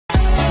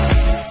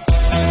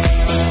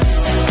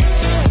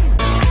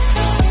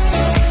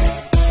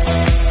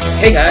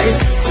Hey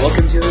guys,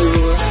 welcome to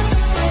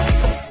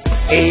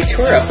a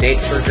tour update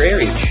for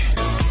Greyreach.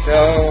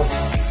 So,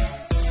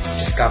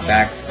 just got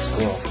back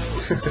from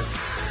school.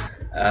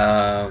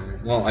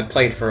 Well, I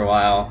played for a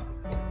while,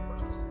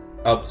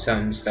 helped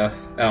some stuff,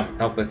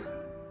 helped with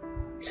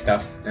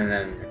stuff, and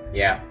then,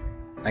 yeah,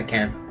 I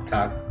can't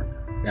talk.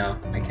 No,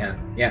 I can't.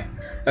 Yeah,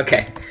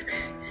 okay.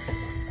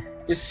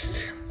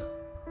 Just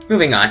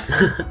moving on.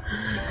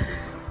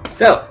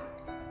 So,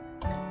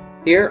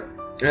 here,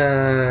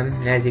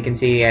 as you can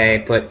see, I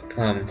put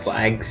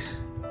flags.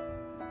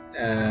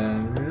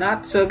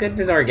 Not so good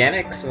with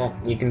organics. Well,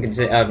 you can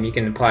you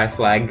can apply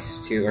flags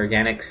to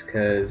organics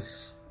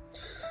because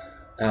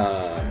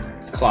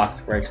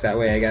cloth works that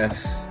way, I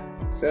guess.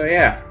 So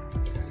yeah,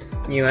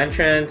 new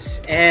entrance,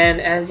 and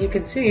as you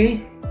can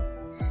see,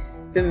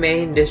 the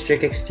main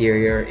district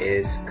exterior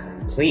is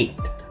complete,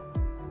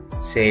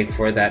 save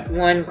for that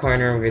one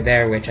corner over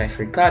there, which I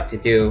forgot to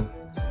do,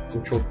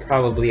 which will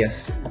probably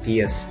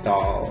be a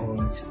stall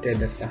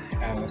instead of a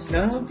house.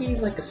 No, it'll be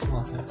like a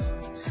small house.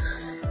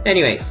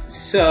 Anyways,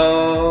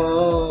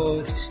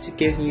 so just to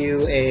give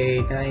you a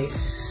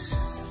nice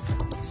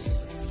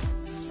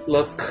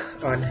look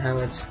on how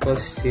it's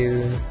supposed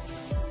to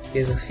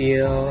give a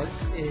feel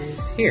is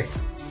here.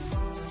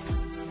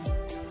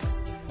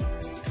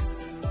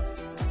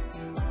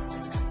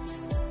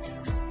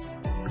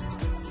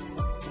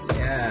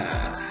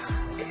 Yeah,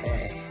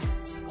 okay.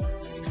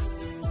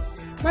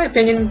 In my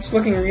opinion, it's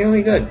looking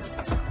really good.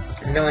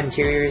 No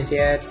interiors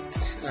yet.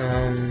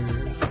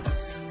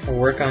 I'll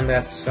work on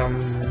that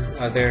some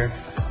other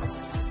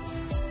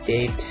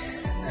date.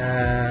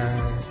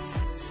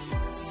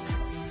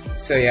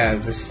 So yeah,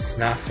 this is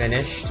not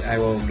finished. I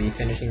will be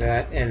finishing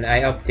that, and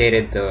I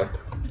updated the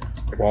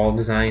wall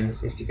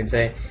designs, if you can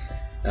say,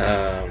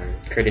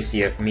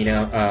 courtesy of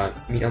Mito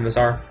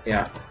Mazar.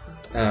 Yeah,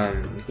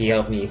 he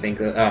helped me think.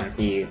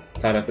 He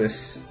thought of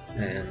this,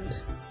 and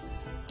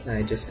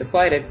I just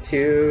applied it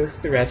to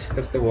the rest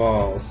of the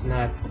walls,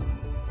 not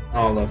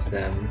all of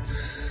them.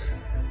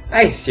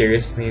 I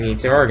seriously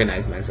need to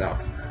organize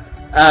myself.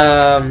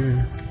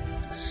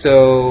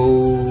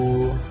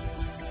 So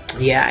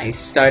yeah, I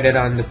started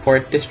on the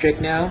port district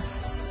now,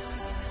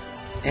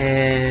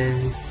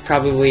 and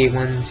probably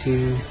 1,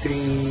 2,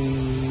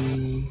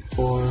 3,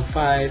 4,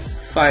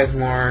 5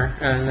 more.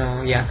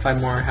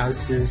 Five more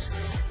houses,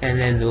 and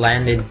then the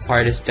landed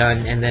part is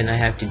done, and then I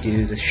have to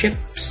do the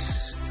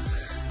ships.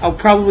 I'll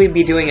probably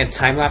be doing a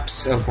time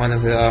lapse of one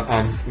of the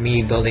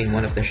me building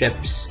one of the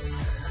ships.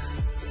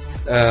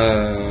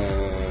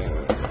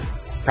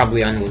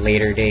 Probably on a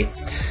later date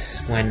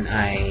when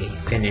I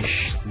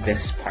finish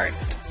this part.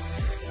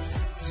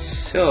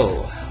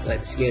 So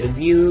let's get a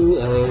view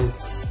of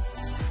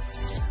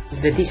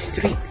the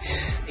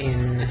district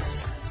in.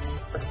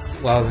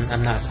 Well,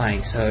 I'm not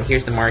flying, so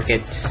here's the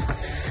market.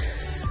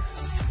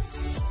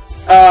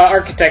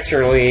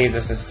 Architecturally,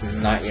 this is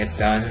not yet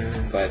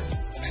done, but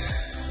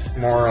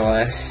more or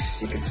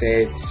less you could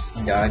say it's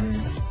done.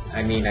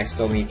 I mean, I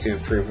still need to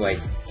improve like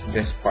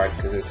this part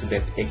because it's a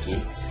bit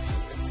icky,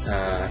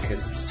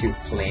 because it's too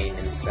plain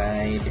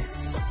inside.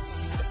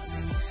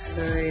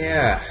 So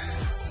yeah,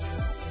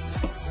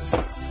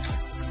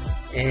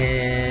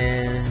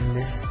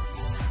 and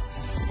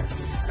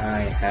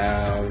I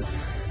have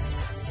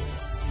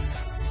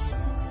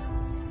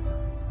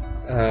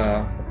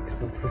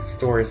what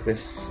store is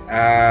this?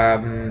 I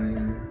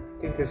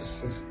think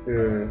this is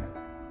the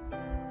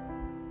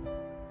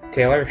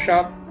tailor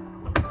shop.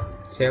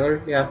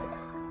 Tailor, yeah.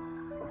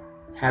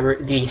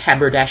 The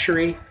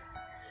haberdashery,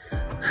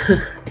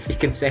 if you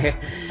can say it.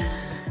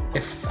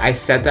 If I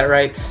said that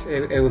right,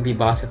 it would be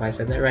boss if I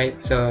said that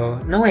right. So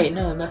no, wait,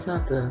 no, that's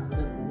not the.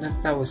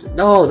 That was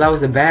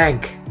the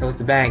bank. That was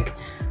the bank.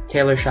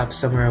 Tailor shop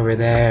somewhere over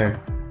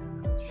there.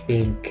 I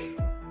think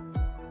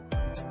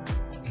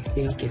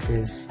it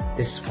is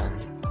this one.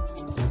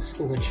 It's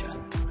the wood shop.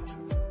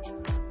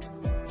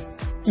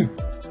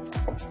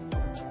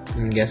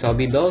 Guess I'll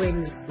be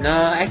building.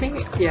 No, I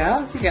think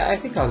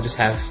I'll just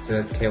have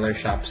the tailor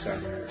shops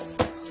on,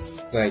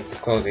 like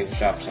clothing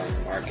shops on the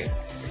market.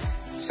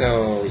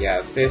 So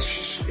yeah,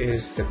 this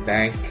is the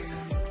bank,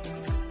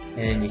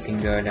 and you can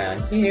go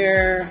down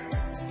here,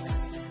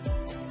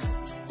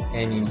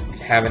 and you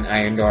have an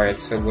iron door.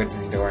 It's a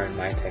wooden door in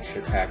my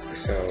texture pack.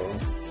 So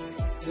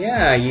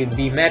yeah, you'd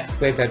be met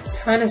with a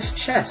ton of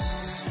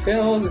chests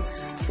filled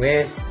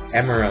with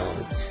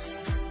emeralds.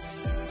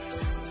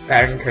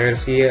 Pattern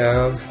courtesy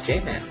of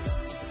J-Man.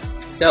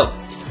 So,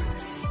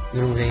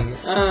 moving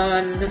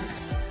on.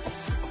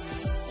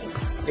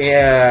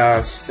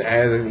 Yeah,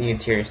 the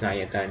interior's not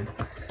yet done.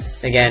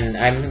 Again,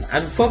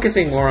 I'm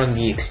focusing more on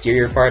the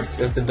exterior part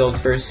of the build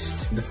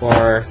first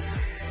before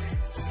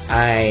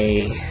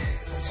I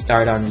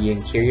start on the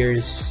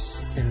interiors.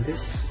 And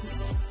this.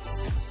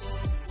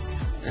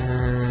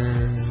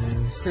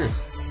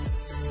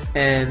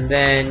 And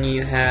then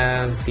you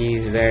have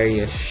these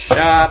various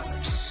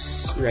shops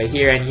right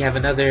here, and you have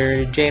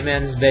another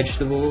J-Man's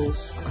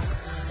Vegetables.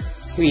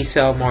 We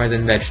sell more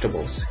than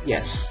vegetables,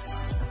 yes.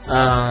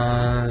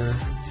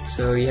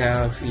 So you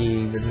have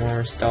even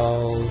more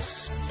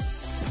stalls,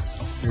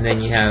 and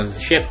then you have the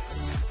ship.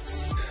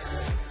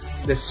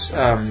 This,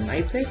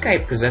 I think I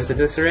presented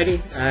this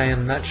already. I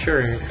am not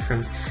sure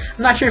I'm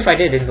not sure if I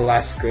did in the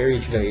last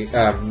Greyreach video,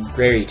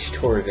 Greyreach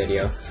tour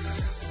video.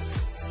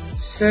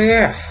 So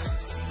yeah.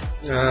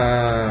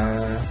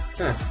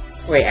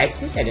 Wait, I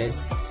think I did.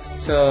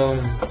 So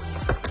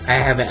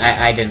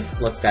I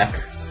didn't look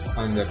back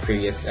on the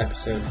previous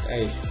episode.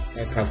 I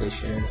probably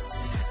should.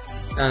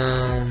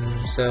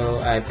 So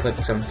I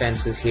put some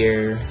fences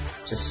here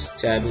just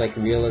to add like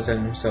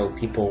realism so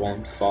people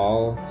won't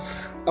fall.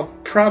 I'll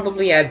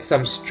probably add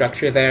some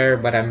structure there,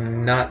 but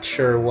I'm not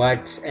sure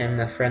what,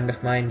 and a friend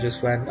of mine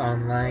just went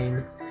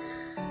online.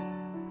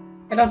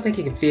 I don't think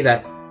you can see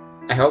that.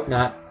 I hope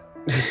not.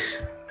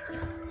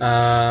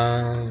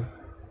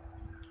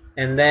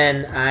 And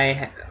then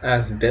I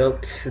have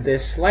built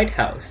this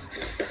lighthouse.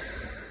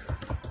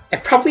 I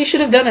probably should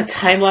have done a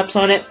time-lapse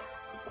on it,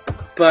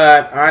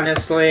 but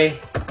honestly,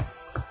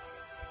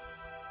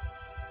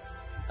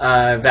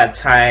 that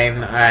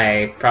time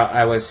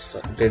I was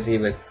busy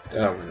with,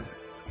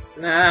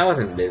 nah, I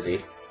wasn't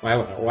busy.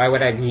 Why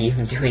would I be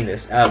even doing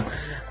this,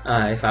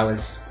 if I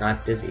was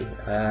not busy?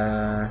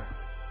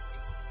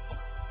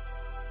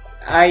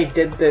 I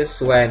did this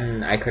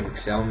when I couldn't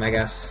film, I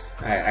guess.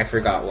 I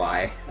forgot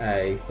why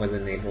I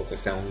wasn't able to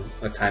film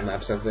a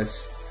time-lapse of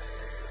this.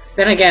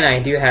 Then again, I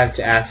do have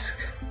to ask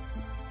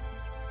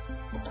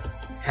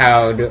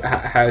how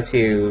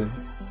to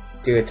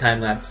do a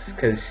time-lapse,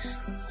 because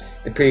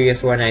the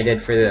previous one I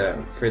did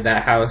for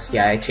that house,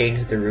 yeah, I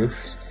changed the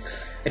roofs.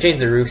 I changed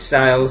the roof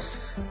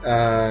styles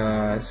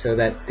so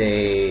that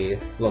they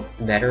look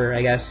better,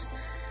 I guess.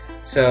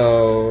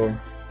 So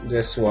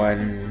this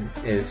one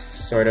is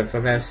sort of a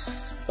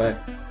mess, but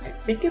I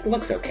think it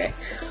looks okay.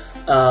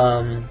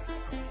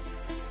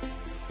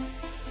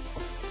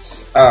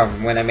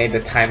 When I made the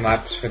time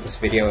lapse for this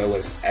video, it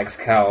was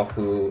XCal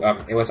who,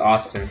 it was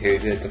Austin who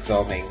did the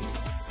filming.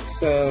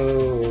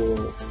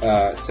 So,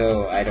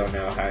 so I don't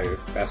know how to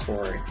fast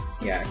forward.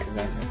 Yeah,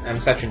 because I'm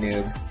such a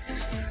noob.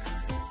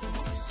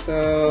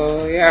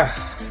 So yeah,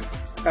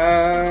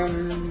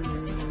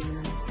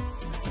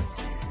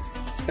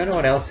 don't know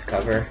what else to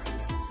cover.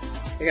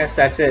 I guess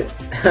that's it.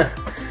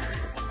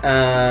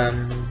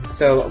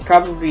 So I'll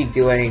probably be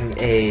doing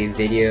a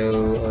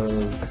video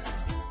of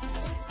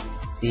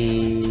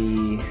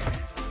the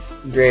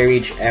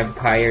Greyreach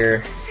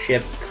Empire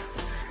ship,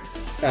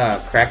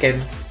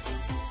 Kraken.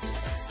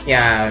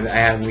 Yeah, I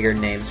have weird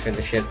names for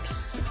the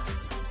ships.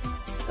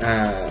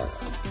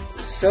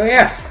 So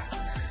yeah.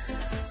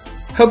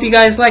 Hope you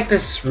guys like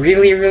this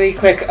really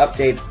quick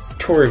update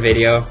tour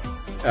video.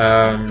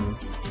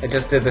 I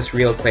just did this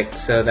real quick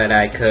so that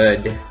I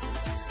could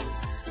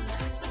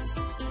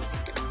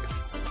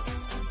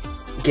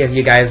give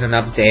you guys an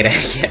update,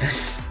 I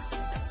guess,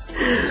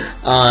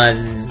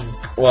 on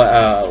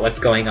what's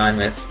going on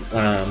with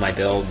my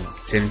build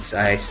since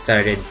I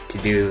started to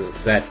do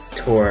that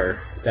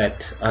tour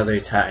that other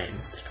time.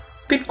 It's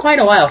been quite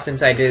a while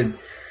since I did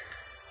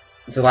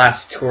the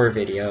last tour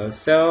video,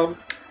 so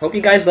hope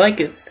you guys like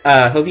it.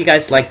 Hope you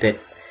guys liked it.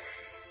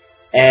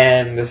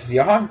 And this is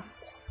Johan,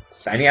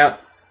 signing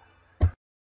out.